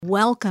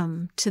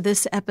Welcome to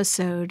this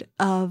episode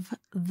of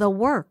The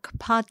Work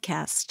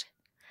Podcast.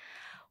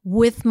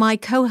 With my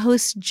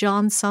co-host,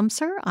 John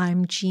Sumser,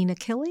 I'm Gina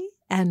Killey,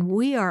 and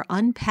we are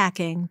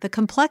unpacking the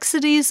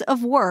complexities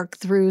of work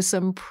through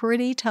some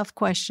pretty tough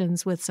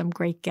questions with some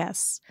great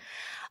guests.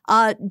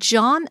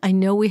 John, I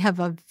know we have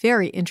a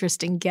very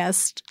interesting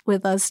guest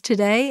with us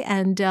today,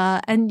 and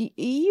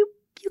you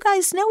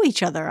guys know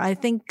each other. I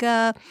think,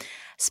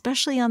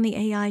 especially on the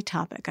AI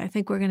topic, I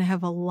think we're going to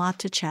have a lot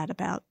to chat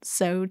about.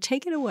 So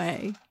take it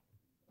away.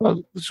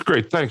 Well, this is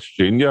great. Thanks,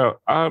 Gene. Yeah,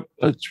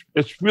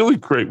 it's really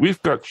great.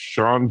 We've got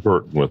Shon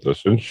Burton with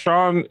us, and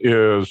Shon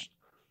is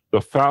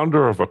the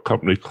founder of a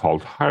company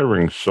called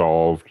Hiring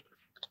Solved,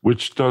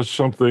 which does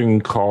something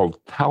called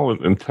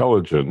talent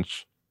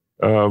intelligence.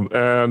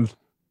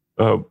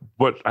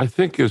 What I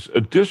think is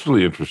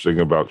additionally interesting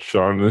about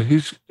Shon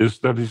is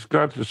that he's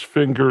got his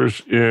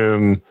fingers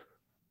in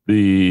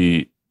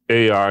the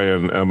AI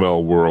and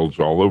ML worlds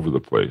all over the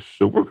place.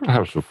 So we're going to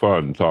have some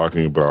fun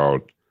talking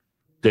about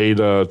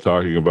data,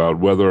 talking about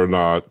whether or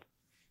not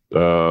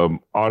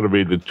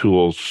automated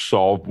tools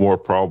solve more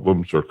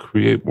problems or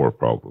create more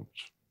problems.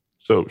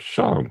 So,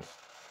 Shon,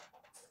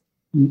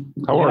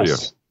 how are you?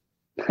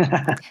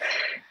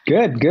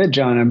 Good,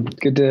 John. I'm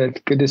good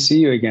to see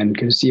you again.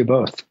 Good to see you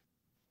both.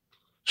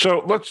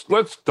 So let's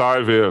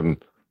dive in.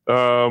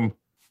 I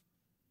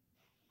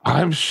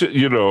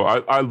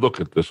look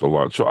at this a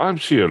lot. So I'm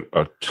seeing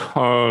a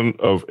ton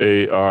of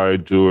AI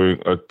doing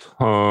a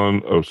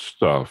ton of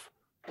stuff.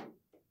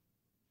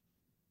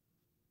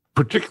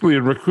 Particularly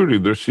in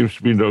recruiting, there seems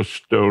to be no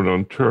stone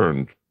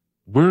unturned.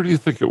 Where do you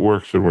think it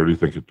works and where do you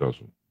think it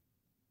doesn't?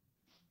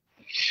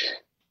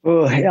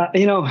 Well, yeah,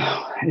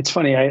 it's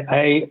funny.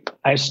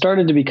 I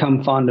started to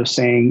become fond of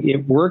saying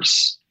it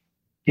works.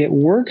 It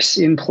works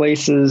in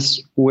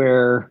places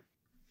where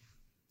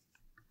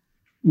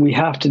we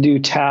have to do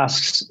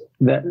tasks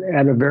that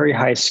at a very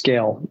high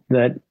scale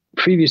that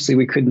previously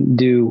we couldn't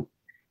do.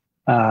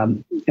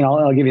 And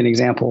I'll give you an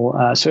example.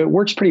 So it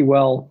works pretty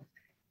well.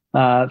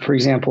 For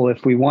example,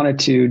 if we wanted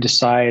to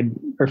decide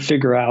or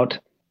figure out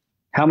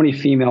how many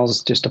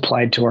females just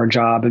applied to our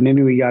job, and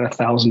maybe we got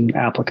 1,000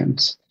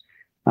 applicants.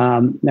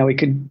 Now we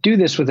could do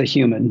this with a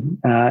human,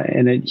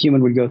 and a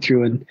human would go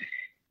through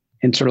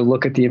and sort of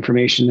look at the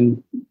information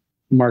and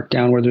mark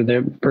down whether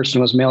the person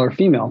was male or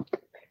female.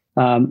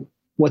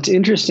 What's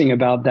interesting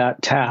about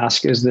that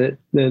task is that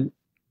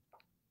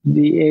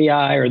the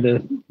AI or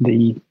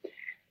the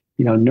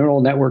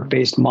neural network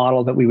based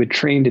model that we would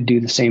train to do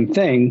the same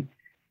thing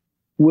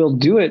will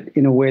do it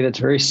in a way that's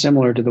very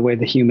similar to the way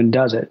the human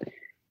does it.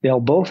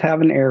 They'll both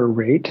have an error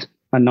rate,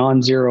 a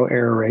non-zero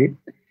error rate.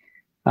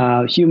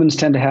 Humans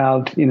tend to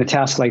have, in a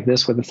task like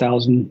this with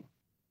 1,000,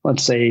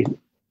 let's say,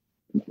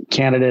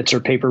 candidates or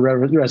paper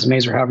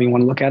resumes or however you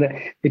want to look at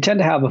it, they tend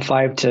to have a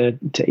 5 to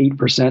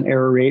 8%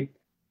 error rate.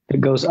 It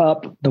goes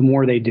up the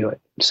more they do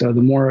it. So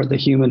the more the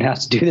human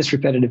has to do this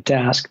repetitive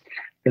task,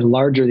 the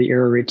larger the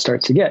error rate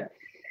starts to get.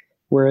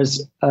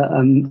 Whereas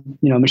a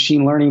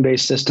machine learning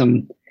based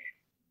system,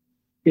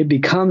 it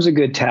becomes a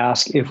good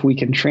task if we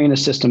can train a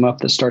system up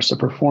that starts to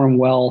perform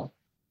well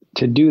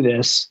to do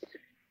this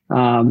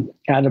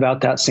at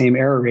about that same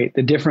error rate.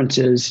 The difference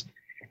is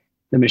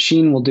the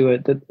machine will do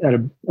it at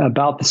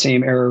about the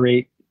same error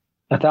rate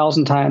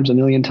 1,000 times,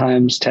 1,000,000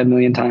 times, 10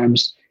 million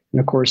times. And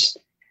of course,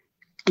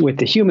 with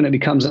the human, it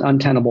becomes an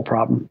untenable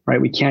problem,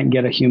 right? We can't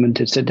get a human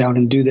to sit down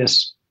and do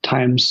this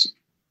times,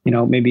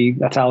 maybe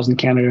 1,000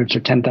 candidates or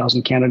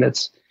 10,000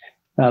 candidates.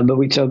 So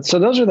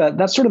those are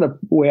that's sort of the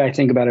way I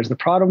think about it. Is the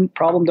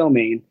problem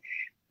domain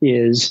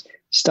is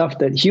stuff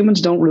that humans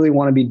don't really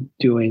want to be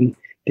doing.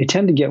 They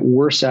tend to get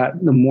worse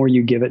at the more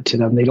you give it to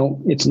them.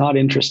 It's not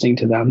interesting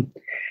to them.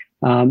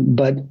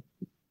 But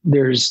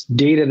there's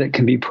data that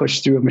can be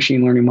pushed through a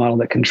machine learning model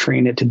that can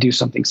train it to do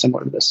something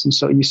similar to this. And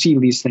so you see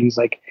these things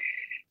like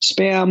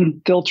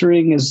spam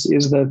filtering is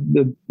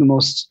the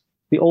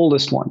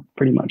oldest one,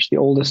 pretty much the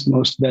oldest,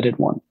 most vetted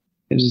one.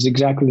 It is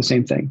exactly the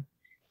same thing.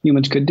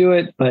 Humans could do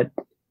it, but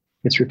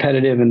it's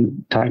repetitive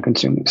and time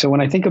consuming. So when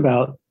I think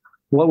about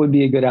what would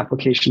be a good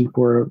application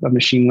for a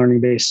machine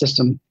learning based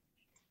system,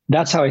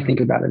 that's how I think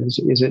about it.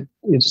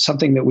 It's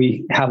something that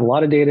we have a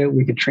lot of data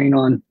we could train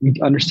on. We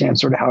understand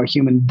sort of how a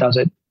human does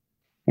it.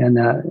 And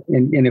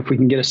if we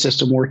can get a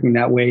system working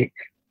that way,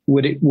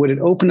 would it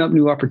open up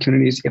new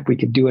opportunities if we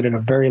could do it at a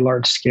very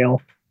large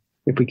scale?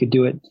 If we could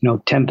do it,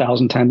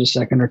 10,000 times a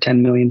second or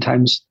 10 million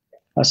times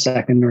a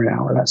second or an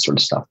hour, that sort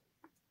of stuff.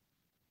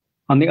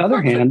 On the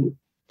other hand,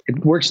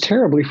 it works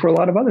terribly for a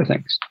lot of other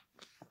things.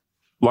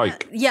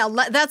 Like,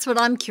 that's what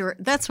I'm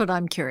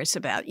curious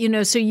about.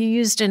 So you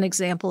used an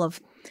example of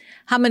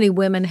how many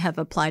women have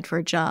applied for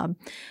a job.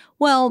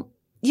 Well,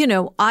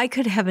 I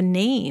could have a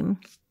name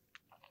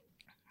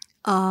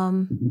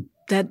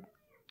that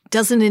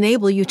doesn't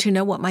enable you to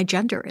know what my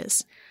gender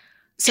is.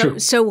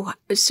 So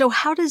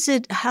how does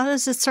it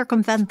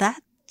circumvent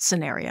that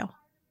scenario?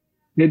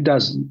 It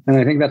doesn't. And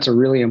I think that's a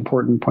really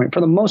important point.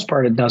 For the most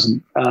part, it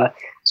doesn't.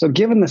 So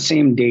given the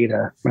same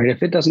data, right,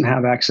 if it doesn't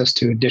have access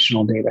to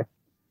additional data,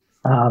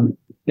 then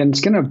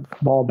it's going to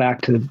fall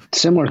back to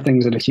similar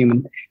things that a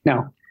human.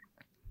 Now,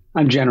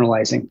 I'm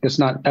generalizing. That's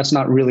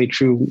not really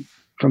true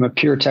from a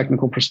pure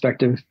technical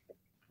perspective.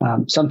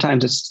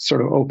 Sometimes it's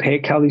sort of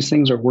opaque how these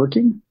things are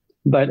working,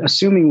 but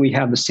assuming we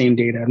have the same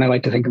data, and I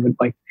like to think of it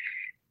like,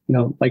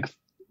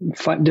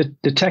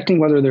 detecting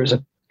whether there's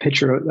a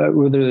picture,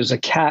 whether there's a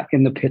cat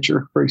in the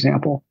picture, for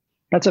example,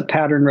 that's a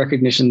pattern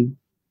recognition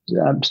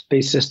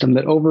based system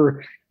that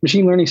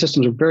machine learning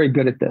systems are very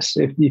good at this.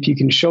 If you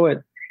can show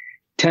it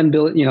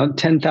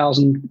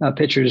 10,000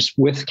 pictures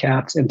with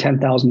cats and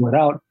 10,000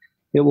 without,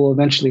 it will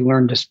eventually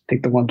learn to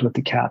pick the ones with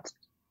the cats.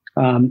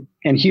 And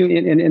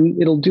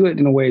it'll do it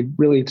in a way,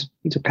 really,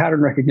 it's a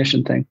pattern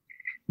recognition thing.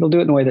 It'll do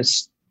it in a way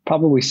that's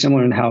probably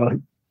similar in how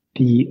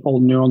the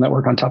old neural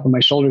network on top of my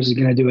shoulders is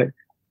going to do it.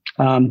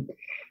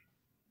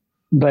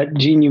 But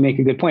Gene, you make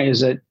a good point,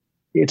 is that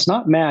it's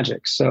not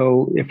magic.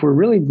 So if we're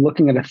really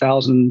looking at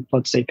 1,000,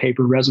 let's say,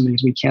 paper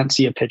resumes, we can't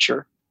see a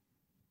picture.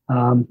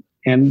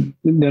 And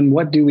then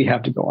what do we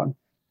have to go on?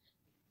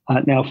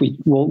 Now, if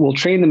we'll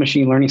train the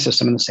machine learning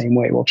system in the same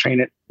way. We'll train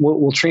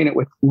it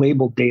with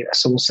labeled data.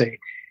 So we'll say,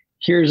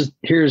 here's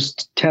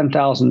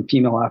 10,000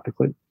 female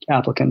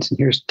applicants, and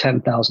here's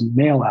 10,000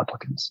 male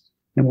applicants.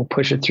 And we'll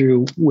push it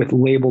through with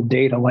labeled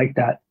data like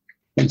that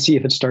and see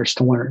if it starts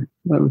to learn.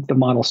 If the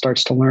model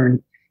starts to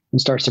learn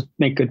and starts to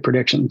make good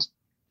predictions.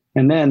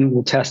 And then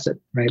we'll test it,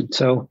 right?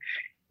 So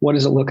what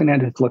is it looking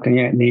at? It's looking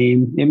at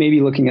name. It may be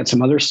looking at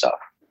some other stuff.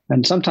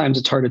 And sometimes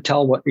it's hard to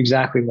tell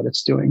exactly what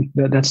it's doing.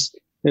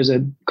 There's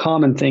a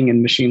common thing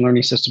in machine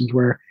learning systems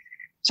where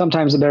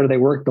sometimes the better they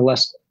work, the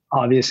less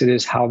obvious it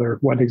is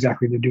what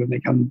exactly they're doing.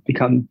 They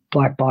become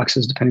black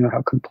boxes depending on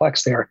how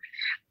complex they are.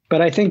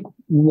 But I think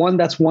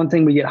that's one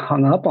thing we get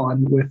hung up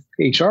on with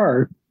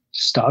HR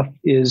stuff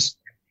is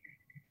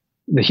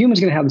the human's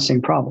going to have the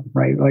same problem,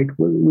 right? Like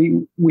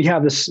we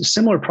have this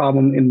similar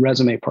problem in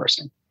resume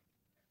parsing.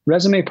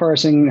 Resume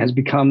parsing has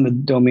become the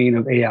domain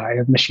of AI,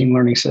 of machine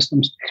learning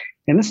systems.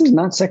 And this is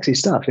not sexy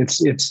stuff.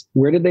 It's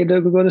where did they go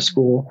to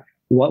school?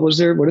 What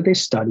did they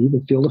study?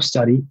 The field of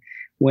study.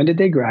 When did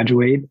they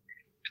graduate?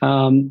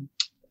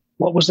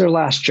 What was their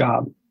last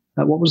job?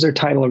 What was their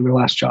title of their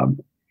last job?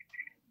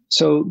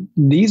 So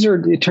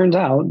it turns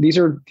out these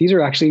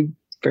are actually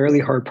fairly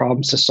hard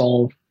problems to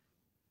solve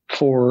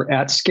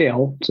at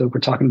scale. So if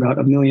we're talking about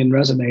 1 million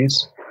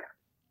resumes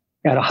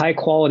at a high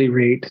quality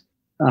rate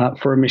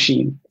for a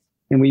machine.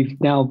 And we've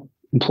now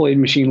employed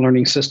machine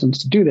learning systems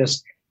to do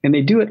this, and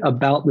they do it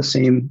about the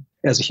same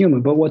as a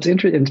human. But what's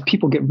interesting,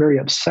 people get very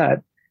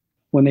upset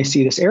when they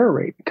see this error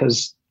rate,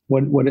 because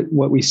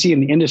what we see in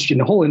the industry, in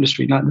the whole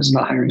industry, this is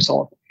not hiring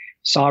solve.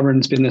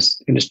 Sovereign's been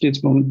this industry, it's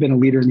been a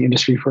leader in the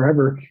industry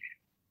forever,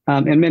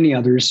 and many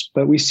others.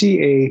 But we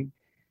see a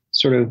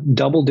sort of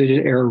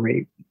double-digit error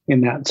rate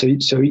in that. So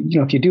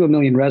if you do 1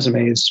 million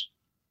resumes,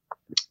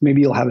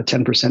 maybe you'll have a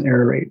 10%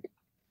 error rate.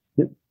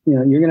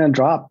 You're going to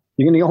drop.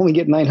 You're going to only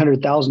get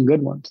 900,000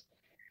 good ones.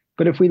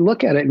 But if we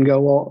look at it and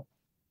go, well,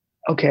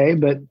 okay,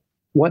 but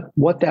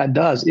what that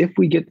does, if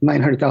we get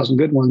 900,000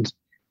 good ones,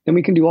 then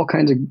we can do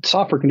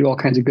software can do all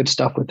kinds of good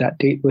stuff with that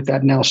data, with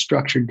that now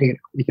structured data.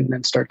 We can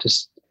then start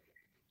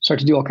to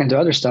do all kinds of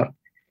other stuff.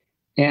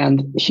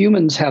 And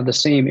humans have the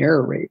same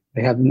error rate.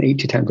 They have an 8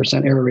 to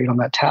 10% error rate on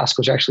that task,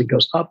 which actually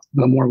goes up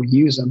the more we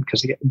use them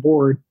because they get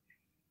bored.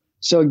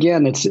 So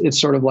again,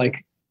 it's sort of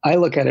like, I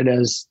look at it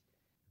as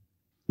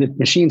the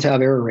machines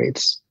have error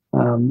rates,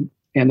 and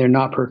they're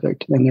not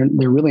perfect, and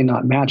they're really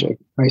not magic,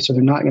 right? So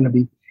they're not going to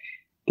be.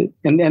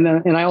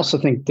 And I also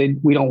think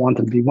we don't want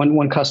them to be.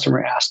 One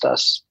customer asked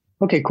us,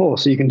 okay, cool.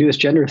 So you can do this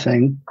gender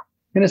thing,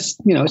 and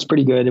it's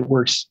pretty good. It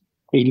works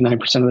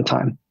 89% of the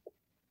time.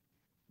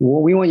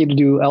 Well, we want you to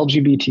do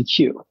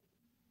LGBTQ.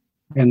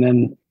 And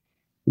then,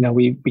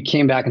 we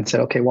came back and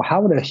said, okay, well,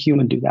 how would a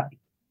human do that?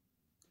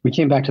 We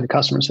came back to the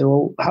customer and said,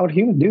 well, how would a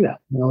human do that?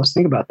 Let's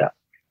think about that.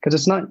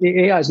 Because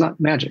AI is not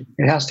magic.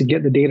 It has to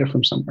get the data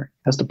from somewhere.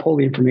 It has to pull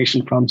the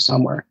information from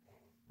somewhere.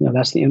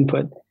 That's the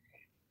input.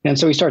 And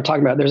so we started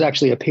talking about, there's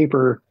actually a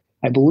paper,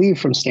 I believe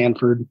from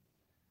Stanford,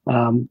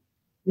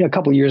 a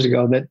couple of years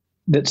ago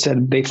that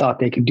said they thought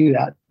they could do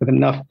that with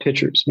enough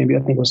pictures. Maybe I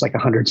think it was like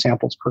 100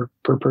 samples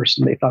per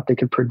person. They thought they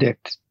could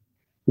predict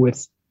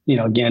with,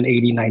 again,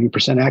 80,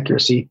 90%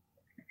 accuracy.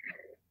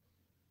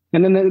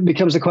 And then it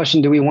becomes the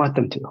question, do we want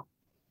them to?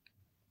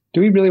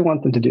 Do we really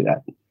want them to do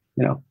that?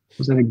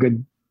 Was that a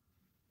good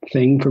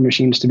thing for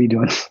machines to be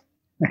doing?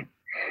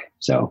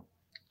 So.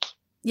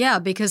 Yeah,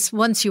 because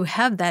once you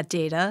have that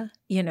data,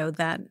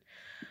 that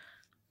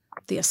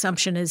the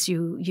assumption is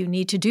you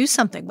need to do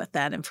something with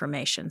that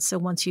information. So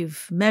once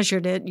you've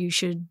measured it, you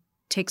should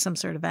take some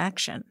sort of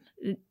action.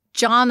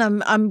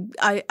 John,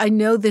 I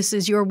know this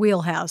is your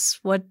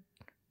wheelhouse. What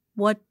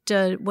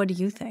do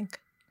you think?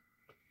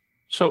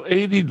 So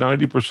 80,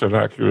 90%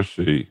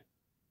 accuracy,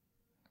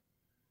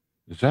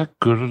 is that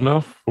good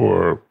enough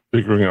for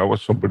figuring out what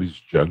somebody's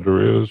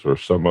gender is or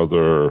some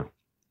other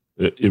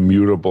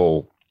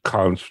immutable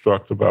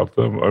construct about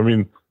them? I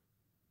mean,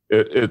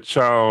 it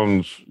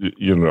sounds,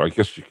 I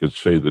guess you could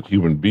say that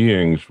human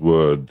beings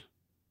would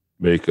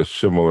make a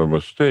similar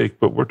mistake,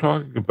 but we're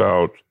talking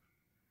about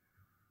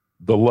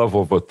the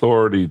level of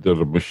authority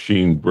that a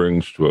machine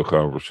brings to a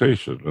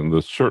conversation and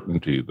the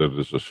certainty that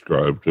is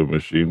ascribed to a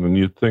machine. And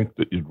you'd think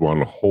that you'd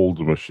want to hold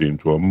the machine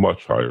to a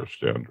much higher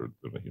standard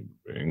than a human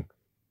being,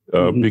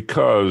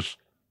 because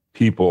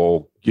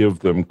people give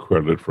them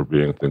credit for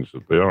being things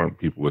that they aren't.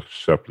 People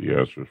accept the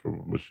answers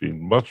from a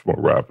machine much more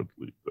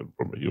rapidly than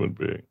from a human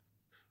being.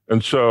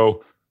 And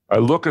so I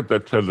look at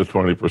that 10 to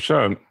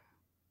 20%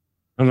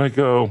 and I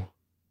go,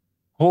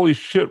 holy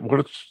shit, what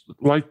it's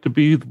like to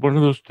be one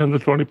of those 10 to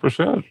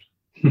 20%.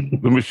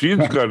 The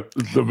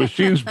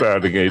machine's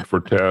batting 8 for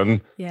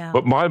 10,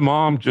 but my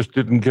mom just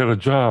didn't get a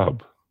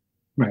job.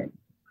 Right.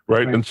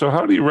 And so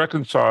how do you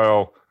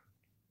reconcile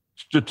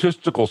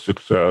statistical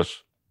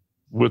success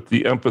with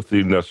the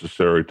empathy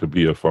necessary to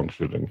be a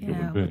functioning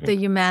human being? The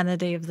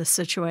humanity of the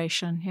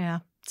situation. Yeah,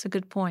 it's a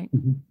good point.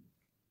 Mm-hmm.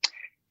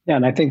 Yeah,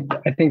 and I think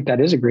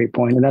that is a great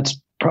point. And that's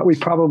we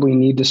probably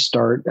need to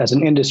start, as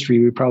an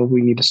industry, we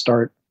probably need to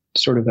start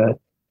sort of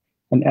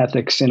an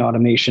ethics in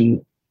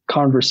automation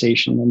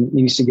conversation, and it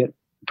needs to get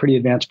pretty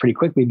advanced pretty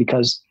quickly,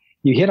 because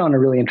you hit on a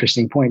really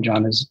interesting point,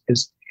 John, is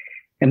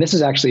and this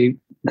is actually,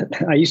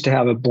 I used to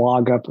have a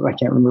blog up, I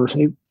can't remember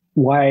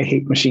why I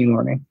hate machine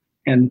learning.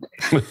 And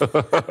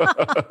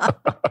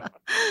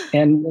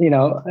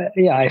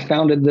I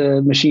founded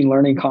the machine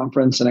learning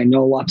conference, and I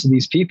know lots of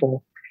these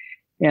people,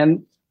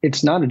 and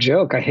it's not a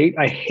joke. I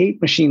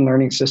hate machine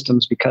learning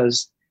systems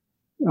because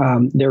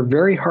they're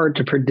very hard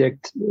to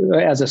predict.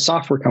 As a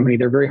software company,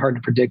 they're very hard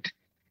to predict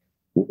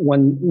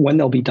when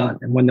they'll be done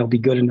and when they'll be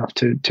good enough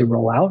to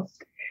roll out.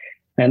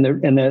 And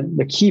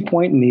the key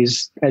point in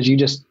these, as you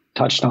just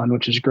touched on,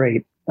 which is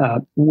great,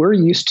 we're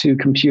used to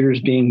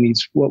computers being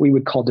these, what we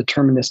would call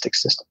deterministic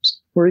systems.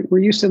 We're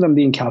used to them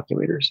being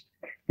calculators,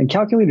 and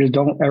calculators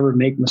don't ever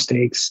make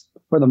mistakes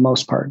for the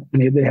most part.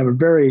 They have a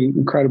very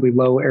incredibly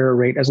low error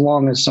rate as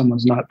long as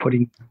someone's not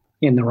putting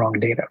in the wrong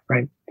data,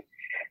 right?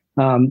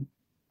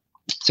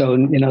 So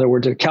in other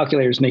words, a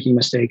calculator is making a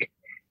mistake.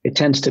 It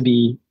tends to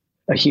be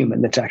a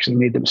human that's actually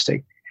made the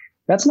mistake.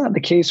 That's not the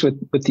case with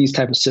these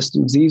type of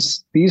systems.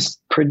 These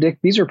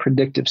are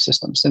predictive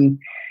systems, and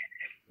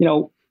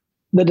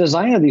the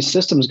design of these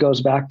systems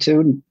goes back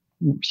to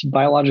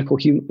biological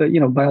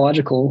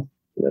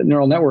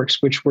neural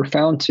networks, which were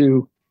found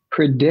to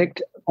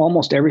predict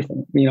almost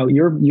everything.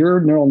 Your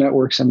neural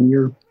networks and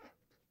your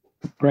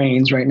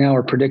brains right now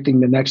are predicting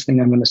the next thing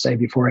I'm going to say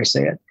before I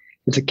say it.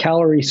 It's a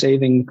calorie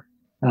saving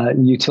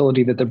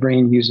utility that the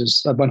brain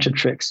uses, a bunch of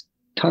tricks,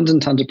 tons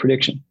and tons of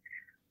prediction,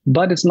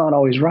 but it's not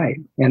always right.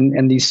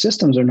 And these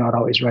systems are not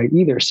always right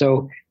either.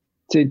 So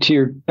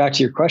back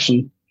to your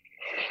question,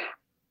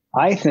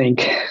 I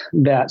think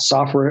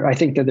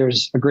that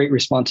there's a great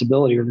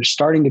responsibility, or there's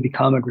starting to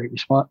become a great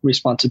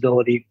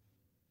responsibility,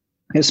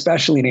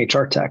 especially in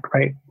HR tech,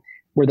 right?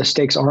 Where the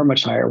stakes are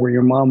much higher, where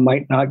your mom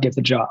might not get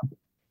the job,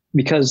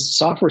 because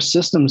software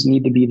systems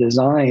need to be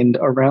designed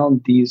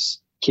around these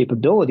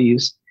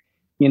capabilities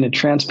in a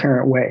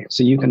transparent way.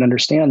 So you can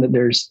understand that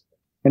there's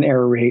an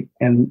error rate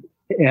and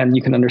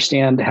you can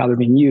understand how they're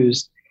being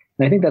used.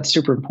 And I think that's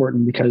super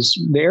important, because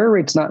the error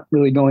rate's not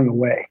really going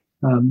away.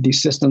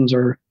 These systems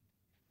are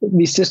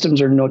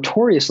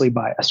notoriously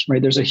biased,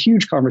 right? There's a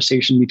huge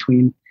conversation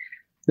between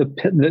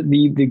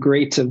the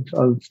greats of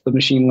the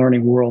machine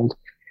learning world,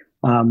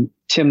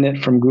 Tim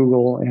Knight from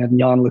Google and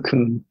Jan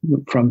LeCun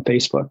from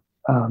Facebook,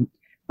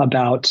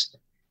 about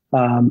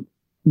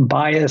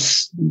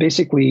bias,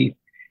 basically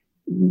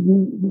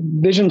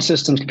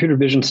computer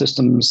vision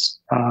systems,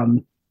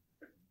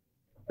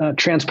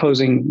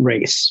 transposing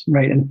race,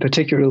 right? And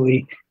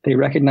particularly, they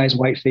recognize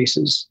white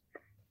faces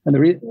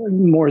and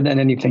more than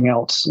anything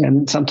else.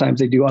 And sometimes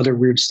they do other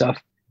weird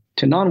stuff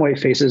to non-white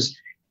faces.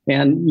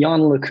 And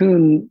Jan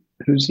LeCun,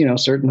 who's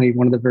certainly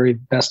one of the very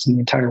best in the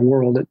entire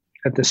world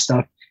at this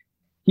stuff,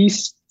 he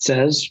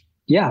says,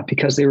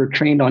 because they were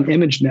trained on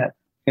ImageNet,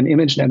 and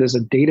ImageNet is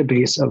a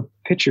database of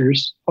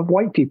pictures of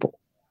white people.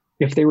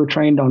 If they were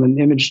trained on an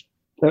image,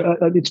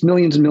 it's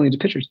millions and millions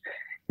of pictures.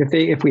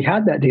 If we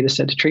had that data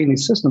set to train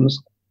these systems,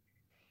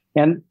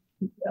 and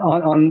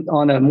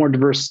on a more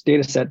diverse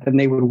data set, then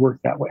they would work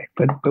that way.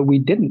 But we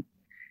didn't.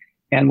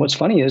 And what's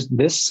funny is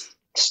this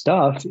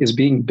stuff is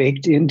being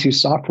baked into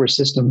software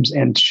systems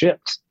and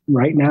shipped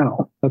right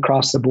now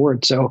across the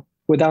board. So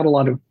without a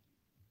lot of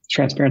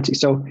transparency.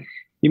 So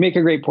you make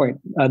a great point.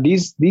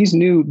 These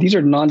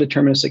are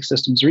non-deterministic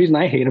systems. The reason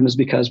I hate them is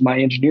because my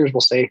engineers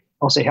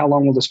I'll say, how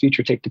long will this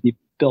feature take to be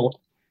built?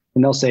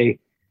 And they'll say,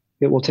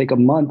 it will take a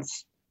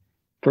month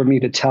for me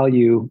to tell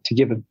you, to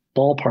give a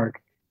ballpark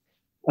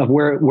of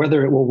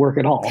whether it will work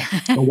at all.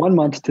 1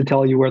 month to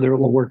tell you whether it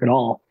will work at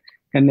all.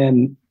 And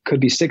then could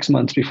be 6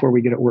 months before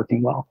we get it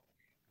working well.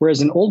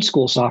 Whereas in old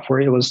school software,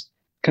 it was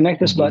connect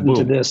this button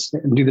to this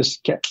and do this,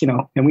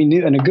 and we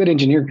knew, and a good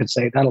engineer could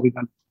say that'll be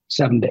done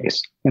 7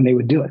 days, and they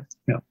would do it,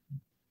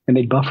 and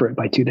they'd buffer it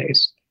by 2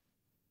 days.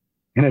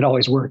 And it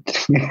always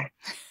worked,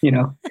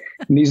 and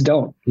these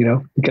don't,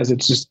 because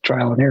it's just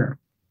trial and error.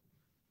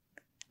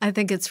 I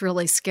think it's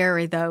really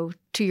scary, though,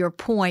 to your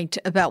point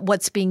about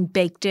what's being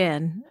baked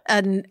in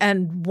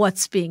and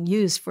what's being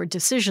used for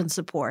decision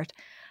support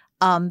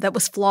that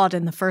was flawed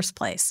in the first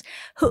place.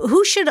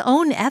 Who should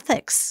own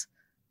ethics?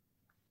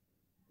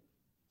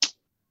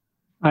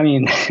 I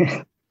mean,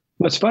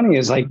 what's funny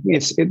is like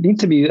it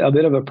needs to be a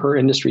bit of a per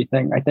industry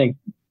thing, I think,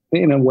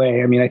 in a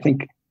way. I mean, I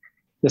think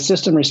the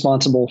system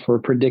responsible for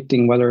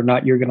predicting whether or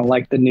not you're going to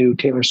like the new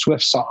Taylor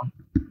Swift song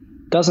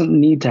doesn't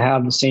need to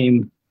have the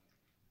same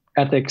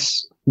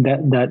ethics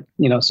that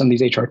some of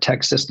these HR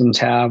tech systems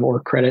have, or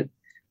credit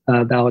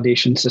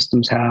validation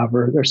systems have,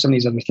 or some of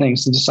these other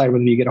things to decide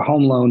whether you get a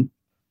home loan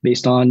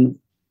based on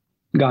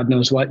God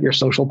knows what, your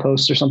social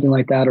posts or something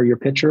like that, or your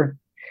picture.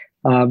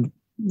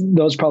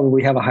 Those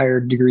probably have a higher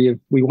degree of,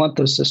 we want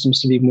those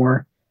systems to be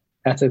more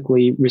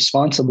ethically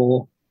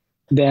responsible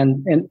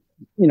than,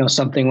 and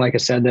something like I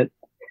said, that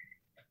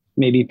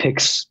maybe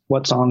picks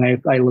what song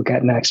I look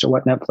at next or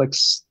what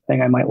Netflix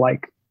thing I might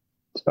like.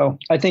 So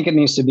I think it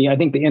needs to be, I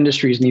think the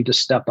industries need to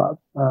step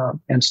up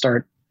and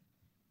start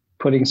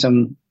putting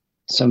some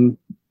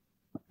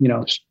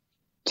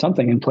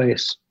something in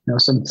place,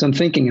 some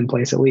thinking in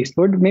place, at least.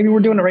 Maybe we're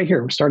doing it right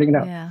here. We're starting it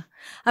out. Yeah.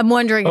 I'm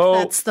wondering if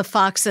that's the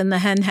fox in the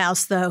hen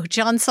house, though.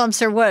 John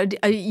Sumser,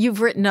 what you've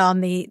written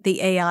on the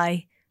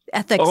AI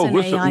ethics and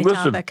AI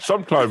topic.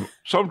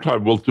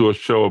 Sometime we'll do a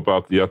show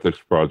about the ethics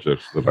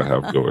projects that I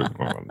have going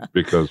on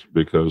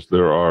because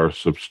there are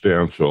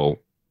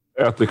substantial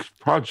ethics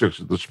projects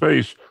in the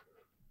space,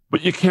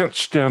 but you can't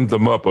stand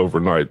them up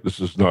overnight. This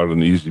is not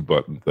an easy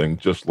button thing,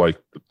 just like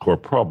the core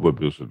problem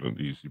isn't an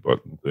easy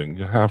button thing.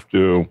 You have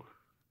to.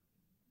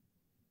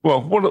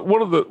 Well,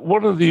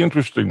 one of the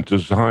interesting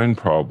design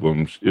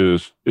problems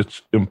is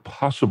it's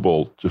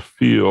impossible to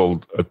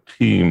field a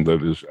team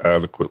that is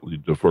adequately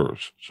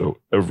diverse. So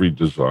every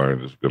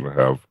design is going to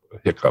have a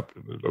hiccup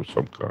in it of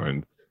some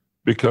kind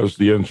because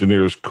the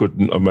engineers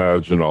couldn't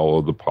imagine all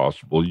of the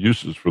possible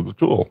uses for the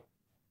tool.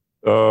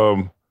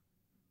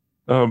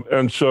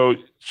 And so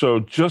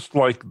just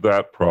like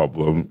that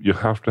problem, you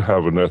have to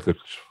have an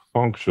ethics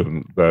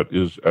function that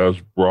is as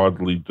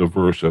broadly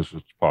diverse as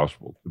it's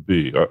possible to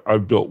be.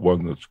 I've built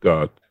one that's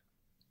got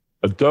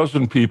a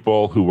dozen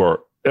people who are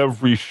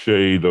every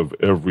shade of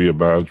every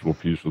imaginable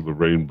piece of the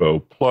rainbow,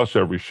 plus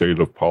every shade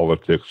of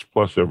politics,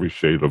 plus every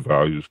shade of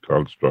values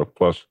construct,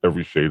 plus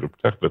every shade of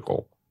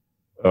technical.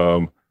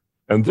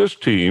 And this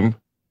team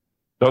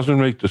doesn't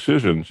make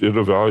decisions. It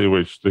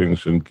evaluates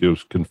things and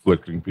gives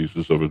conflicting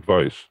pieces of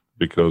advice,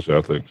 because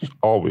ethics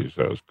always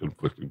has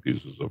conflicting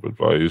pieces of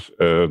advice.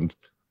 And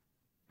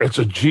it's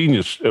a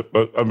genius.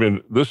 I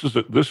mean, this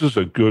is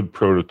a good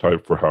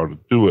prototype for how to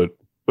do it,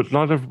 but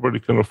not everybody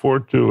can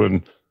afford to.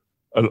 And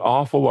an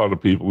awful lot of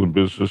people in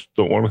business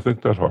don't want to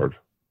think that hard.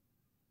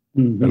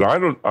 Mm-hmm. And I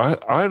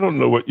don't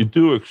know what you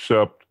do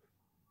except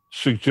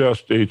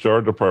suggest HR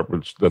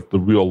departments that the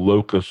real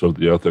locus of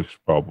the ethics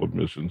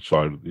problem is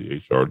inside of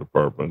the HR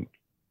department,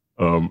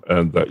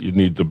 and that you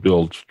need to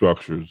build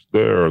structures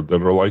there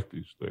that are like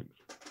these things.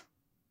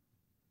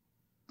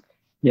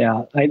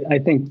 Yeah, I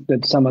think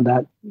that some of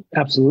that,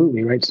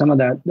 absolutely, right? Some of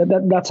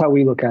that's how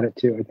we look at it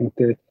too. I think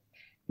the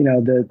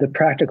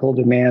practical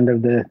demand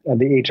of the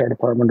HR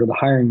department or the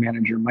hiring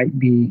manager might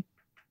be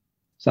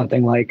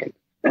something like,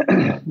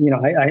 we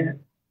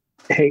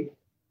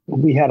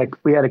had a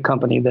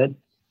company that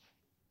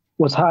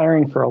was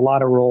hiring for a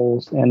lot of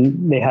roles,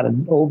 and they had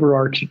an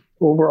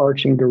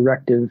overarching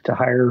directive to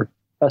hire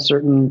a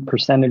certain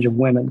percentage of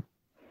women. And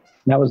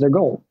that was their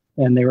goal,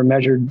 and they were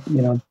measured,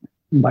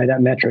 by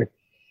that metric.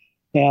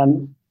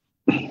 And,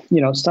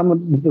 some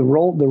of the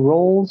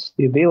roles,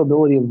 the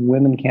availability of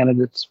women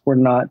candidates were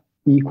not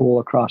equal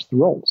across the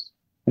roles.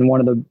 And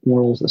one of the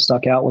roles that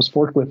stuck out was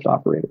forklift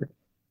operator.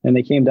 And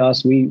they came to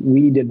us,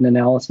 we did an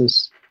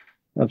analysis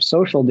of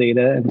social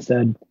data and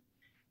said,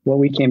 what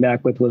we came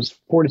back with was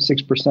 4 to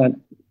 6%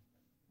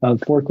 of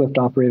forklift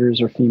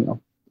operators are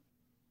female.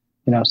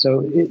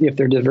 So if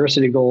their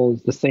diversity goal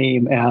is the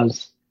same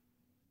as,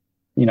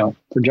 for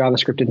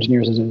JavaScript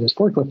engineers as it is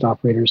forklift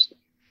operators,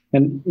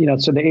 and,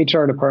 so the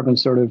HR department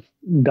sort of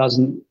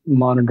doesn't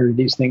monitor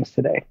these things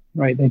today,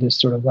 right? They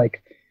just sort of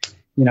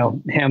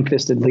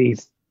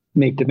ham-fistedly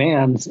make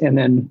demands, and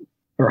then,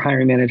 or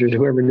hiring managers,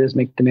 whoever it is,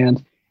 make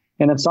demands.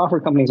 And then software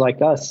companies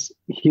like us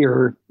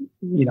here,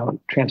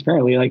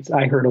 transparently, like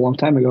I heard a long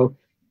time ago,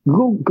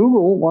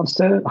 Google wants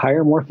to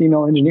hire more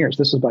female engineers.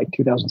 This was like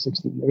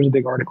 2016. There was a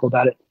big article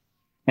about it,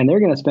 and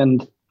they're going to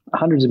spend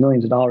hundreds of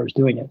millions of dollars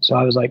doing it. So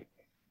I was like,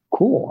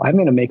 cool, I'm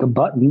going to make a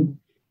button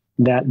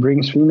that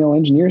brings female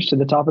engineers to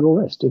the top of the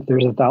list. If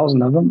there's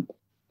 1,000 of them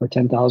or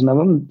 10,000 of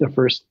them, the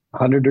first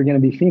 100 are going to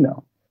be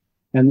female.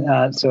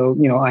 And so,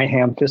 I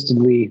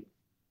ham-fistedly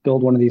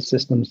build one of these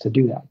systems to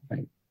do that,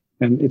 right?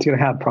 And it's going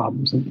to have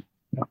problems,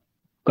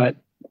 but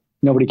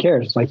nobody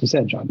cares. Like you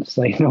said, John, it's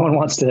like no one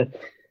wants to,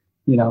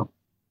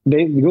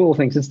 Google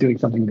thinks it's doing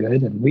something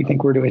good, and we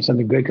think we're doing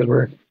something good because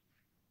we're,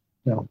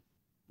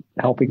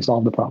 helping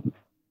solve the problem.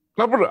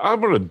 I'm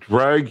gonna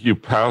drag you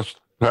past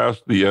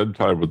the end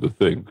time of the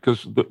thing,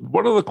 because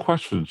one of the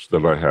questions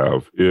that I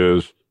have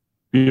is,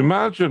 you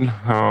imagine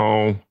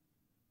how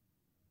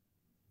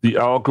the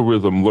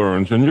algorithm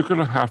learns, and we're going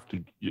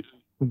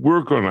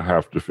to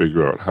have to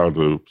figure out how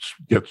to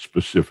get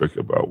specific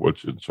about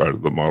what's inside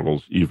of the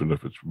models, even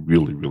if it's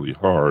really, really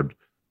hard.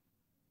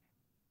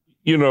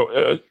 In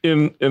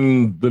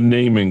the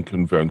naming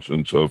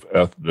conventions of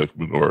ethnic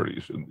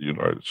minorities in the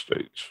United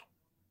States,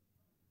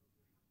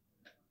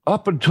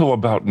 up until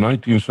about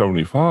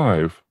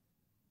 1975,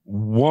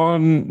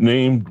 one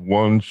named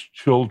one's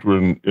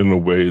children in a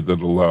way that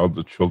allowed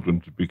the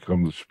children to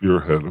become the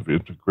spearhead of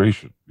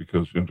integration,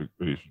 because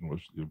integration was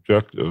the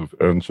objective.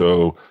 And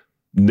so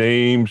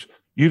names,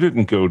 you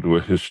didn't go to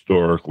a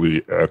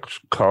historically X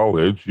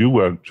college, you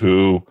went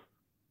to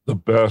the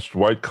best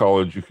white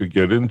college you could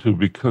get into,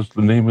 because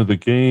the name of the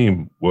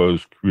game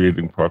was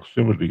creating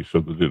proximity so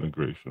that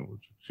integration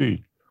would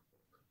succeed.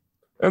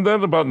 And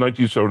then about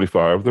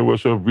 1975, there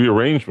was a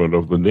rearrangement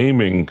of the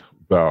naming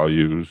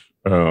values.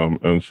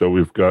 And so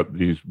we've got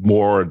these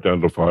more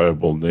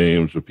identifiable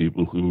names of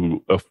people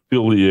who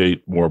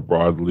affiliate more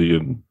broadly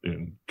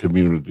in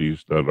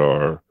communities that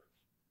are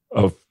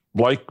of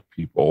like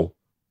people,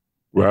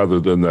 rather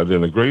than that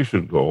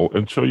integration goal.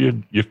 And so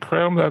you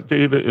cram that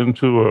data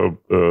into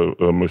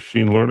a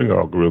machine learning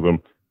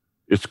algorithm,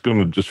 it's going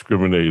to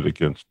discriminate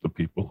against the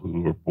people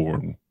who were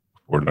born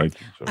before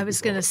 1975. I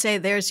was going to say,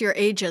 there's your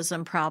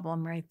ageism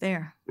problem right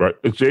there. Right.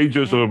 It's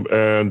ageism.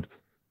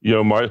 Yeah.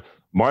 And,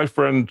 my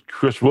friend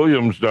Chris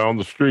Williams down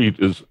the street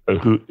is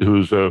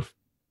who's a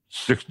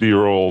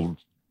 60-year-old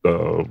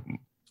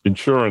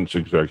insurance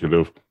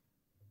executive.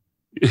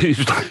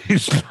 He's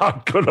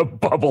not going to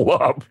bubble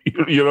up.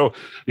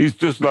 He's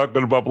just not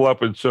going to bubble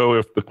up. And so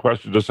if the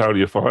question is, how do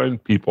you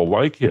find people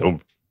like him?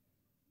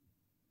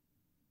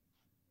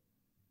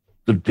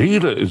 The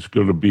data is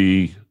going to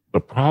be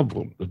the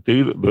problem. The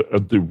data,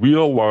 the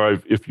real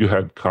live, if you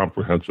had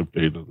comprehensive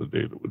data, the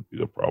data would be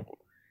the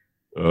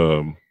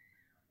problem.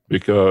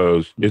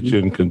 Because it's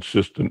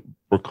inconsistent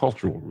for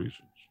cultural reasons.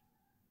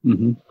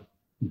 Mm-hmm.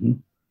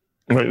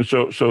 Mm-hmm. Right.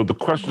 So the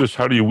question is,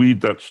 how do you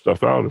weed that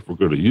stuff out if we're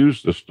going to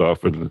use this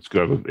stuff? And it's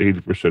got an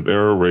 80%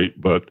 error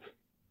rate, but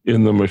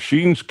in the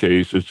machine's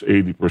case, it's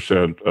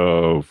 80%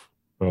 of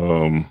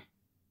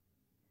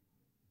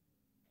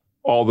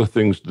all the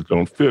things that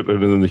don't fit.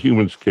 And in the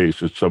human's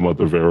case, it's some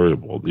other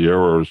variable. The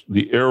errors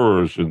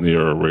in the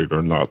error rate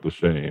are not the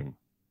same.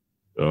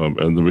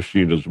 And the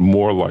machine is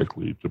more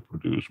likely to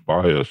produce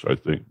bias, I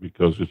think,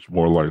 because it's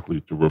more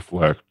likely to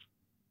reflect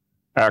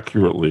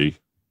accurately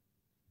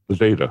the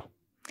data.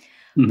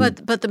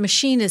 Mm-hmm. But the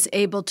machine is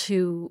able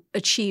to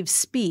achieve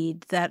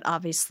speed that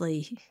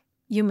obviously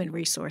human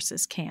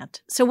resources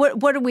can't. So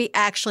what are we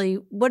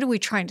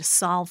trying to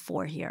solve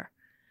for here?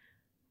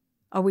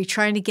 Are we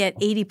trying to get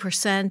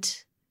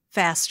 80%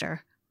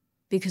 faster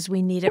because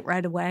we need it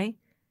right away?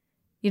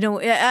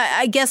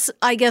 I guess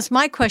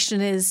my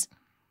question is,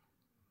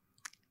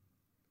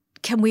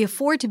 can we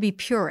afford to be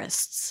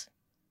purists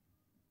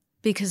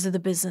because of the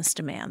business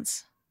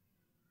demands?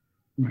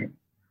 Right.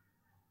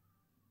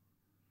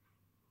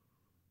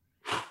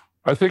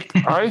 I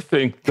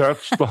think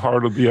that's the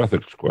heart of the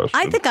ethics question.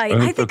 I think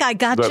I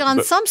got John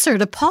Sumser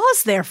to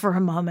pause there for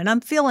a moment.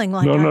 I'm feeling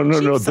like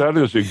no. That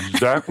is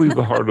exactly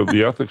the heart of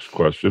the ethics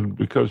question,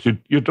 because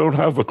you don't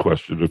have a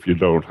question if you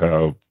don't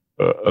have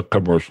a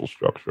commercial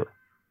structure.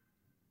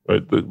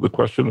 Right? The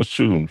question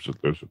assumes that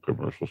there's a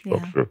commercial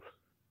structure. Yeah.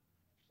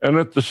 And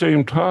at the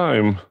same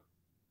time,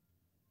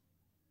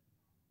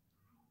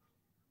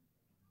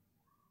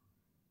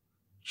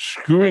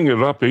 screwing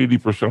it up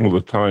 80% of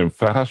the time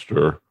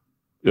faster,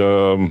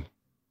 screwing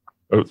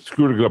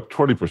it up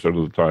 20%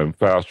 of the time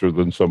faster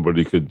than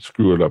somebody could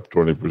screw it up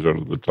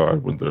 20% of the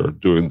time when they're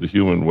doing the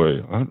human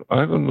way.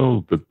 I don't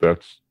know that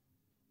that's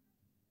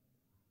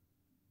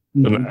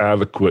an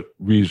adequate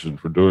reason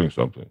for doing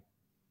something.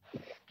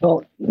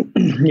 Well,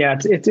 yeah,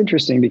 it's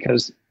interesting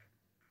because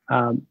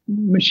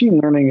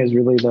machine learning is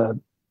really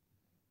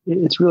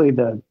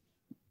the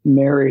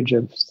marriage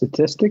of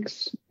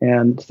statistics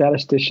and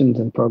statisticians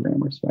and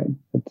programmers, right?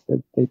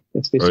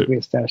 It's basically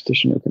a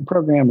statistician who can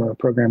program, or a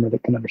programmer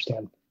that can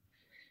understand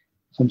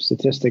some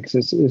statistics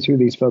is who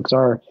these folks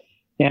are.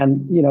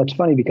 And, it's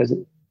funny because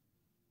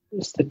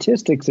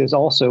statistics is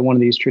also one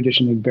of these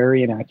traditionally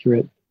very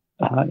inaccurate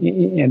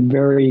and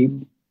very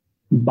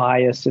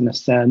biased in a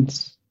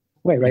sense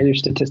way, right? Your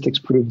statistics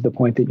prove the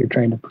point that you're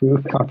trying to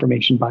prove,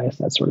 confirmation bias,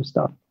 that sort of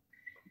stuff.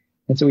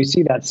 And so we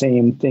see that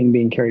same thing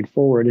being carried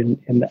forward.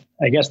 And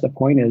I guess the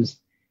point is,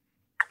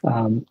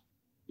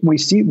 we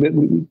see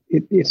that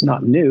it's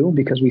not new,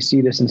 because we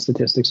see this in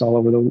statistics all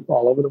over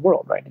the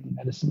world, right? In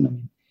medicine, I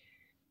mean,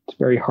 it's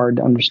very hard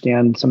to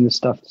understand some of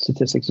the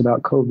statistics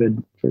about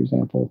COVID, for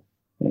example.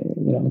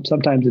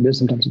 Sometimes it is,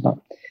 sometimes it's not.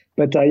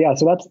 But yeah,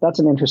 so that's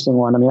an interesting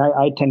one. I mean,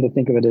 I tend to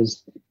think of it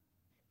as,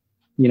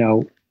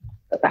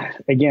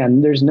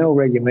 again, there's no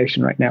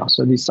regulation right now.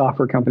 So these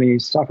software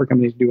companies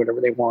do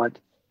whatever they want,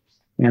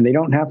 and they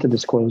don't have to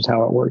disclose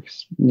how it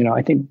works.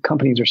 I think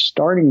companies are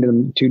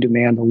starting to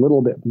demand a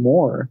little bit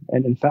more.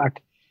 And in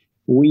fact,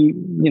 we've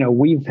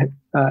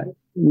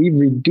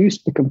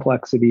reduced the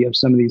complexity of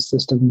some of these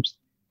systems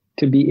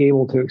to be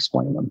able to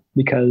explain them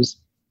because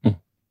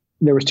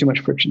there was too much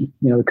friction.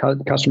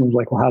 The customer was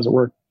like, well, how's it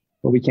work?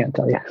 Well, we can't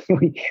tell you.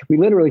 we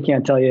literally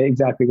can't tell you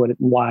exactly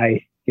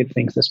why it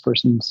thinks this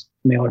person's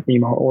male or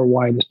female or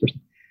why this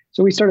person.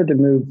 So we started to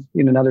move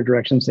in another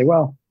direction and say,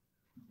 well,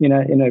 in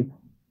a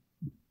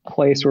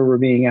place where we're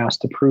being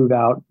asked to prove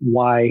out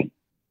why,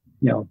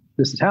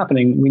 this is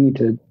happening, we need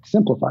to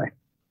simplify,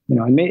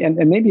 and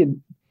maybe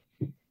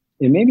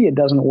it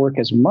doesn't work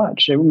as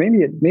much.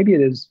 Maybe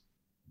it is,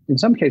 in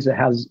some cases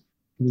it's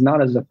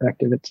not as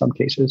effective in some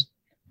cases,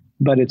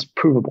 but it's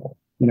provable,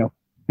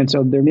 and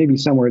so there may be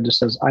somewhere it just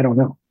says, I don't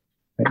know,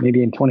 right?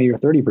 Maybe in 20 or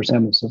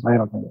 30% it says, I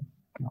don't know.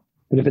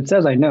 But if it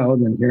says, I know,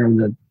 then here are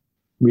the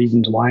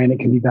reasons why, and it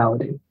can be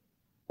validated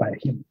by a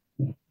human.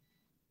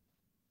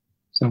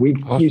 So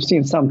we've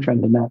seen some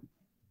trend in that.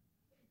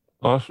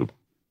 Awesome.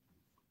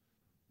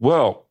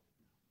 Well,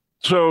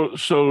 so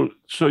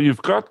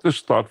you've got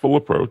this thoughtful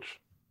approach,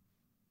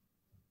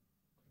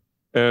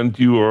 and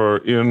you are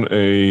in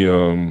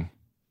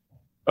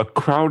a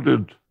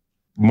crowded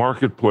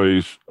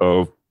marketplace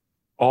of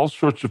all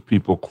sorts of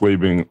people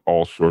claiming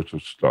all sorts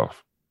of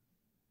stuff.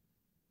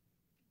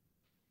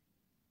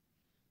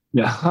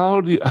 Yeah.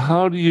 How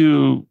do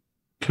you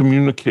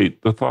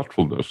communicate the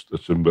thoughtfulness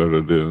that's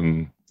embedded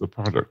in the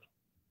product?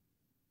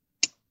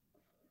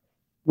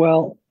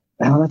 Well,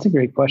 that's a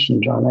great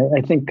question, John.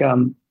 I think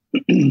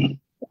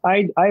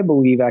I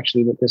believe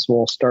actually that this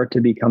will start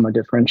to become a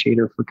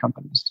differentiator for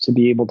companies to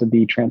be able to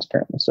be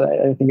transparent. So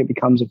I think it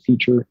becomes a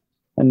feature,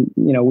 and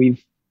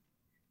we've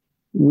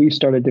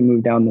started to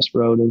move down this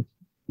road of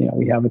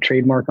we have a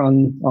trademark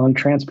on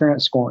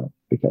transparent scoring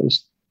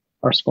because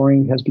our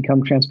scoring has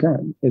become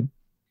transparent.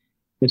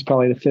 It's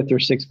probably the fifth or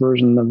sixth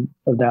version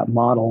of that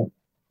model.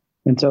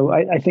 And so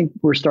I think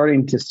we're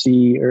starting to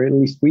see, or at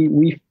least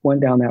we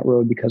went down that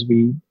road because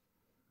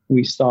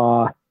we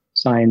saw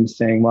signs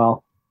saying,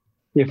 well,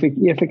 if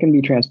it can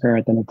be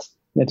transparent, then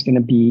it's going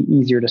to be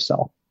easier to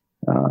sell.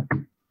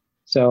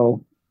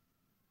 So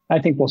I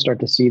think we'll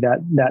start to see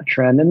that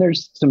trend. And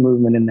there's some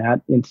movement in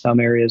that in some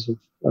areas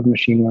of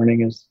machine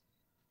learning is,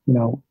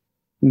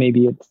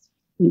 maybe it's,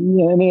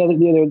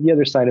 the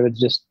other side of it is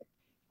just,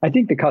 I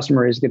think the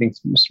customer is getting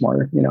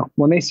smarter.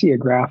 When they see a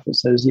graph that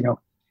says,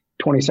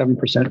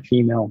 27%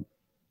 female,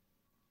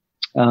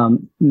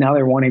 now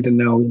they're wanting to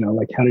know,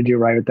 like, how did you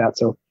arrive at that?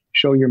 So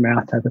show your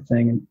math type of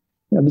thing. And,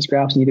 these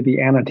graphs need to be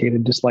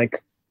annotated just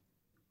like,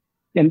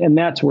 and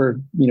that's where,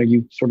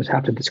 you sort of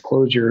have to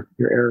disclose your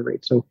error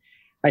rate. So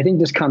I think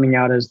this coming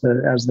out as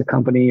the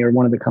company or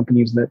one of the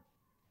companies that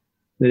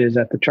is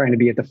trying to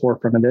be at the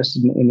forefront of this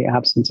in the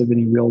absence of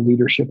any real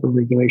leadership or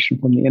regulation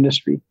from the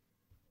industry.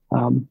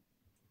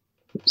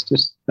 It's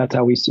just, that's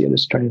how we see it,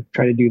 is try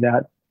to do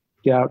that,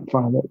 get out in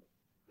front of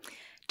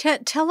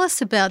it. Tell us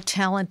about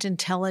talent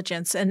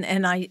intelligence,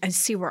 and I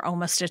see we're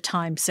almost at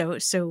time.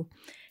 So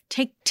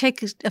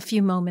take a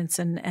few moments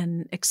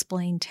and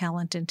explain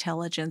talent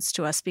intelligence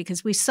to us,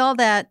 because we saw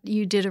that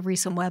you did a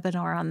recent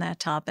webinar on that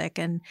topic,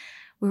 and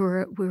we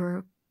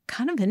were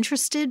kind of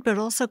interested, but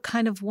also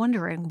kind of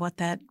wondering what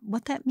that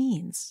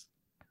means.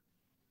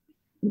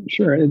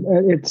 Sure,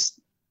 it's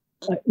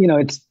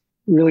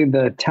really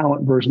the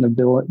talent version of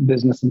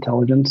business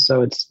intelligence.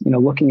 So it's,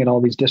 looking at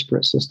all these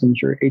disparate systems,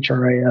 your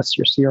HRIS,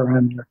 your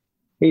CRM, your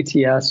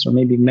ATS, or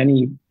maybe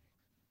many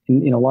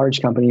in a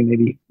large company,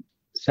 maybe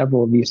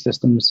several of these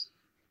systems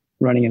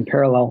running in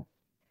parallel.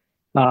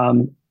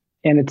 And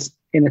it's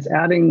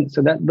adding,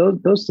 so that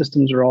those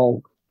systems are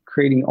all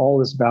creating all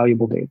this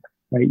valuable data,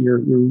 right?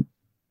 Your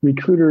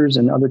recruiters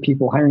and other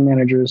people, hiring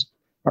managers,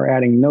 are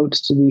adding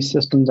notes to these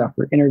systems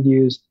after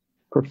interviews.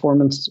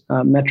 Performance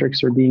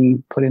metrics are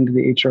being put into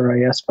the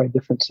HRIS by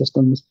different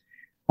systems.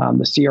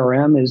 The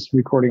CRM is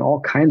recording all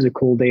kinds of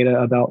cool data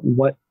about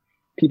what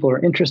people are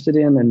interested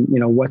in and,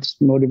 what's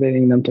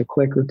motivating them to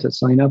click or to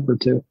sign up or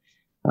to,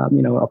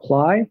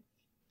 apply.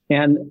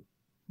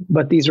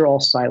 But these are all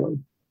siloed.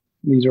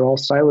 These are all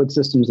siloed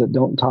systems that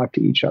don't talk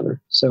to each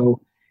other.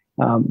 So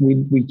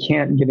we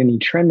can't get any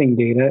trending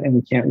data, and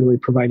we can't really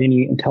provide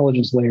any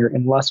intelligence layer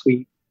unless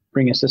we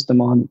bring a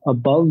system on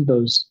above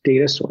those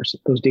data sources,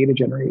 those data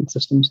generating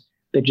systems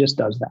that just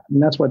does that.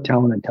 And that's what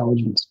talent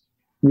intelligence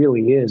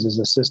really is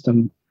a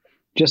system,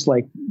 just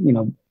like,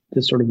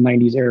 this sort of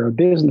 90s era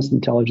business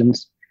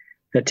intelligence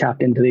that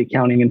tapped into the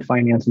accounting and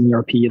finance and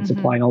ERP and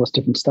supply and all this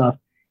different stuff,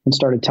 and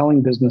started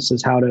telling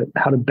businesses how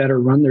to better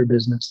run their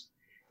business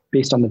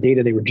based on the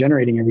data they were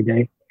generating every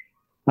day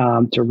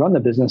to run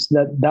the business.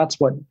 That's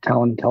what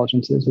talent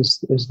intelligence is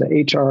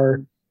the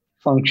HR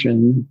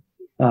function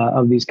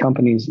of these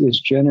companies is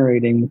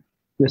generating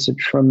a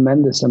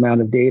tremendous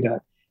amount of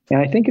data.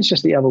 And I think it's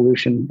just the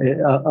evolution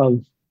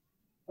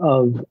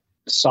of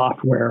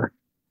software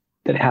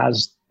that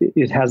has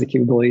the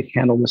capability to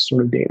handle this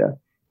sort of data.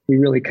 We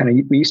really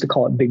we used to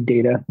call it big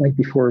data, like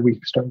before we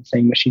started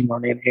saying machine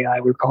learning and AI,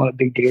 we were calling it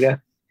big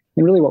data.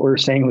 And really what we were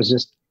saying was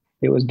just,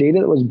 it was data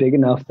that was big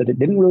enough that it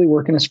didn't really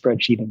work in a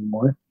spreadsheet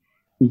anymore.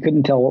 You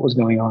couldn't tell what was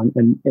going on,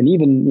 and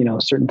even,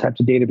 certain types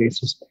of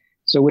databases.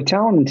 So with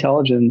talent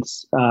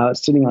intelligence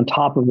sitting on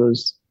top of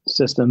those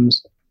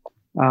systems,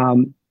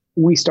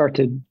 we start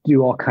to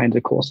do all kinds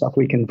of cool stuff.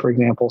 We can, for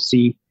example,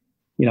 see,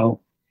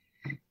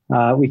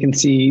 we can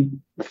see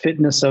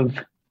fitness of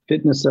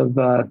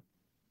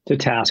to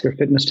task or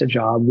fitness to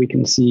job. We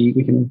can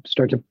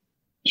start to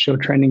show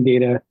trending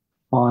data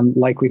on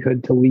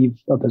likelihood to leave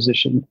a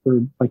position for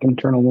like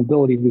internal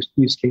mobility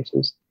use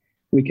cases.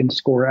 We can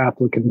score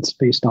applicants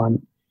based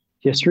on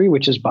history,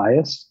 which is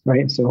biased,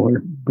 right? So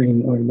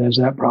there's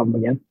that problem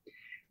again,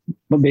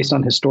 but based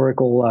on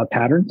historical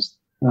patterns.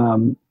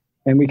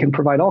 And we can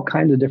provide all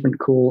kinds of different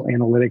cool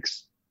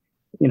analytics.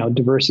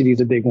 Diversity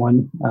is a big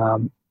one.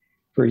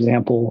 For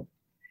example,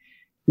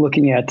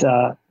 looking at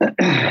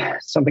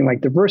something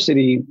like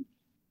diversity,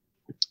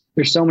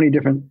 there's so many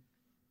different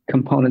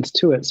components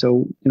to it.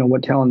 So,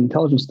 what talent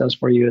intelligence does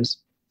for you is,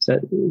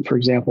 for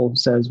example,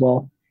 says,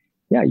 well,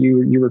 yeah,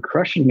 you were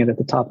crushing it at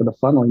the top of the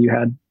funnel. You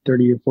had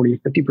 30 or 40,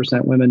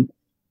 50% women.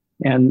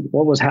 And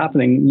what was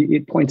happening,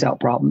 it points out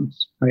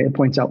problems, right? It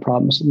points out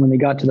problems. When they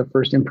got to the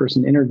first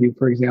in-person interview,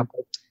 for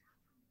example,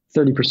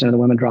 30% of the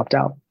women dropped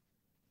out.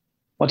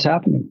 What's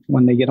happening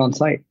when they get on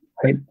site,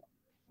 right?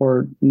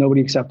 Or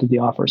nobody accepted the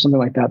offer, something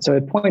like that. So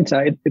it points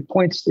out,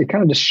 it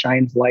kind of just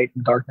shines light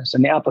in the darkness,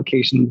 and the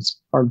applications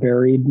are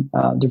varied.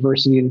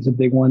 Diversity is a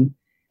big one.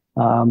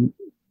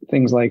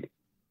 Things like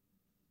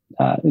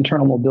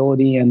internal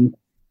mobility and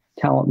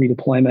talent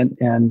redeployment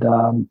and,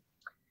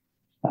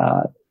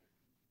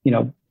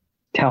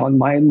 talent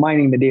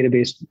mining the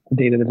database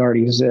data that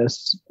already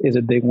exists is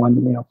a big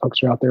one.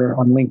 Folks are out there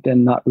on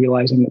LinkedIn not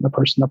realizing that the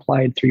person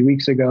applied 3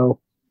 weeks ago.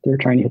 They're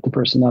trying to hit the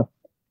person up,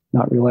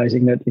 not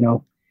realizing that,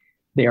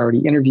 they already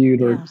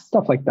interviewed or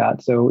stuff like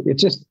that. So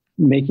it's just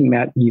making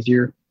that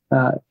easier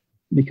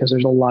because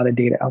there's a lot of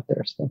data out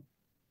there. So,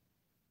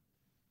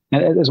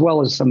 and as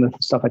well as some of the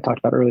stuff I talked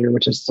about earlier,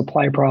 which is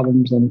supply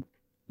problems and,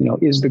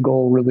 is the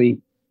goal really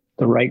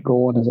the right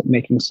goal, and is it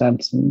making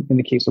sense? And in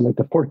the case of like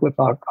the forklift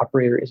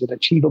operator, is it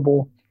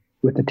achievable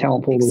with the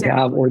talent pool that we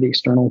have or the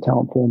external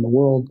talent pool in the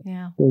world?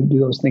 Yeah. Do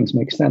those things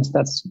make sense?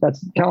 That's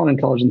talent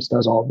intelligence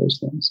does all of those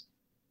things.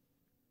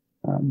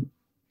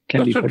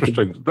 That's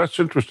interesting. That's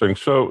interesting.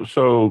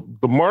 So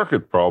the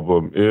market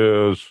problem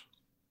is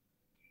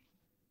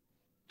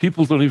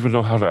people don't even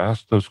know how to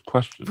ask those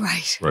questions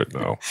right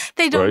now.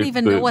 They don't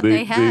even know what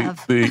they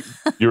have.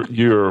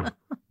 You're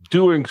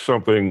doing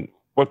something.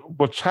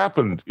 What's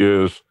happened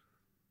is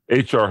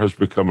HR has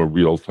become a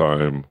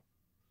real-time,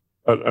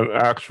 an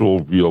actual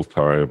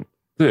real-time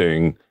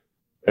thing,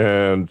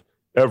 and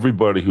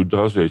everybody who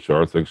does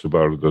HR thinks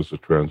about it as a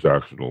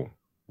transactional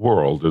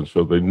world, and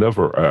so they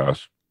never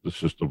ask the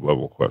system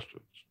level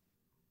questions,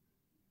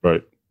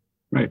 right?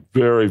 Right.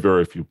 Very,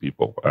 very few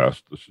people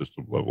ask the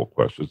system level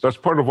questions. That's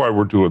part of why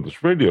we're doing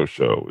this radio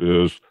show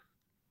is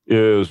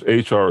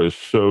HR is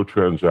so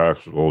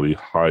transactionally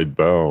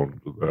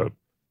hidebound that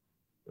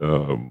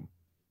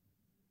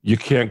you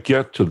can't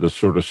get to the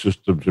sort of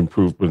systems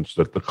improvements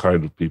that the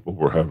kind of people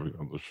we're having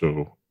on the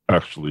show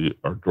actually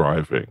are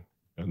driving.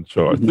 And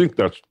so I think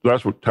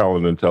that's what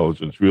talent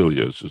intelligence really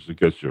is it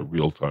gets you a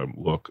real-time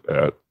look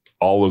at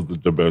all of the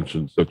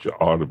dimensions that you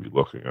ought to be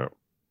looking at.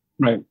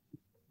 Right.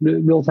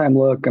 Real-time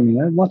look. I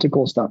mean, lots of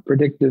cool stuff.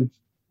 Predictive,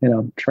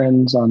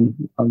 trends on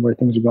where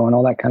things are going,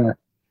 all that kind of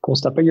cool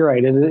stuff. But you're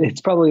right.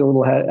 It's probably a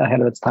little ahead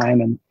of its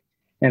time.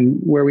 And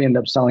where we end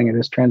up selling it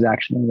is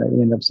transactional. That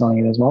we end up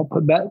selling it as well.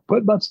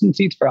 Put butts in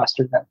seats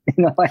faster then.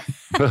 Well,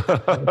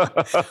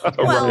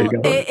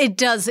 it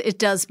does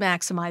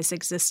maximize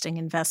existing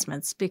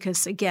investments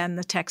because again,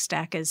 the tech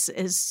stack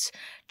is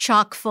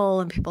chock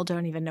full and people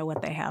don't even know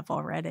what they have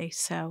already.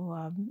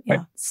 So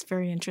It's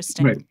very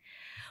interesting. Right.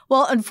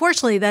 Well,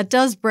 unfortunately, that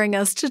does bring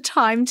us to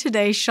time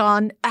today,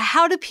 Shon.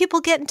 How do people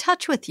get in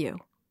touch with you?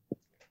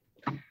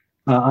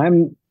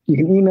 You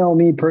can email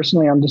me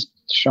personally. I'm just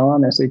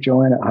Shon,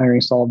 SHON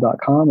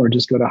 @hiringsolve.com, or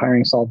just go to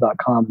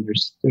hiringsolve.com.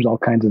 There's all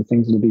kinds of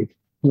things to be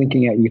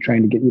linking at you,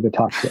 trying to get you to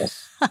talk to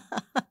us.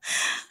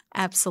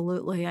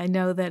 Absolutely. I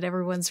know that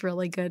everyone's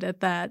really good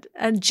at that.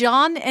 And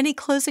John, any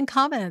closing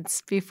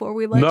comments before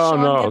we let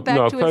Shon get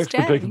back to his day?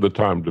 Thanks for taking the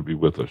time to be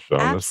with us, Shon.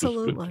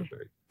 Absolutely.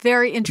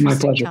 Very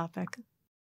interesting topic.